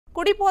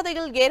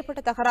குடிபோதையில் ஏற்பட்ட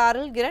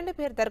தகராறில் 2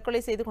 பேர் தற்கொலை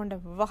செய்து கொண்ட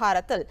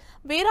விவகாரத்தில்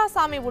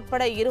வீராசாமி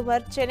உட்பட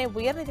இருவர் சென்னை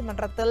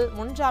உயர்நீதிமன்றத்தில்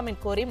முன்ஜாமீன்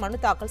கோரி மனு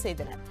தாக்கல்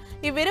செய்தனர்.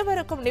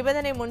 இவ்விருவருக்கும்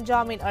நிபந்தனை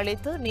முன்ஜாமீன்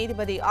அளித்து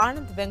நீதிபதி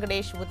ஆனந்த்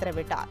வெங்கடேஷ்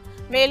உத்தரவிட்டார்.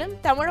 மேலும்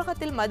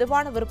தமிழகத்தில்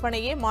மதுபான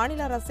விற்பனையை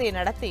மாநில அரசே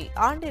நடத்தி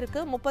ஆண்டிற்கு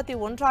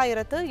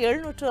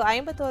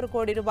 31,751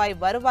 கோடி ரூபாய்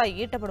வருவாய்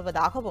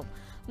ஈட்டப்படுவதாகவும்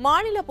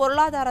மாநில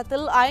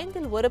பொருளாதாரத்தில்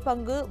 1/5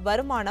 பங்கு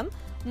வருமானம்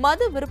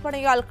மது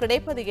விற்பனையால்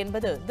கிடைப்பது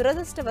என்பது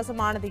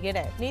துரதிருஷ்டவசமானது என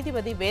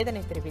நீதிபதி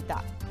வேதனை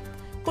தெரிவித்தார்.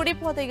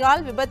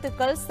 குடிபோதையால்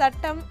விபத்துக்கள்,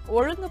 சட்டம்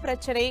ஒழுங்கு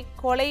பிரச்சினை,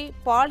 கொலை,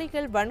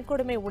 பாலியல்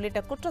வன்கொடுமை உள்ளிட்ட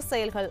குற்ற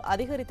செயல்கள்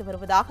அதிகரித்து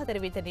வருவதாக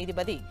தெரிவித்த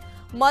நீதிபதி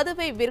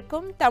மதுவை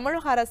விற்கும்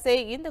தமிழக அரசே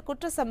இந்த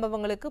குற்ற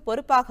சம்பவங்களுக்கு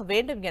பொறுப்பாக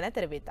வேண்டும் என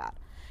தெரிவித்தார்.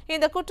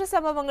 இந்த குற்ற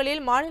சம்பவங்களில்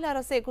மாநில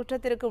அரசை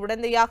குற்றத்திற்கு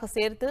உடந்தையாக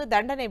சேர்த்து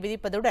தண்டனை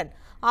விதிப்பதுடன்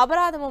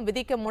அபராதமும்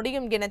விதிக்க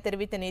முடியும் என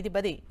தெரிவித்த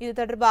நீதிபதி இது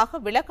தொடர்பாக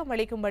விளக்கம்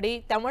அளிக்கும்படி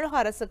தமிழக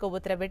அரசுக்கு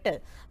உத்தரவிட்டு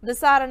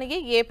விசாரணையை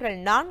ஏப்ரல்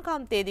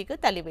 4ஆம் தேதிக்கு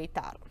தள்ளி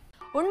வைத்தார்.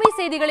 உண்மை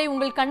செய்திகளை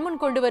உங்கள் கண்முன்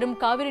கொண்டு வரும்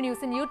காவிரி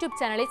நியூஸின் யூடியூப்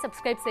சேனலை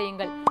சப்ஸ்கிரைப்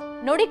செய்யுங்கள்.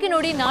 நொடிக்கு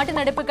நொடி நாட்டு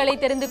நடப்புகளை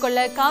தெரிந்து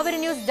கொள்ள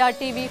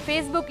kaverinews.tv,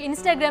 Facebook,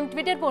 Instagram,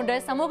 Twitter போன்ற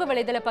சமூக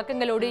வலைதள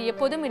பக்கங்களோடு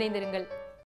எப்போதும் இணைந்திருங்கள்.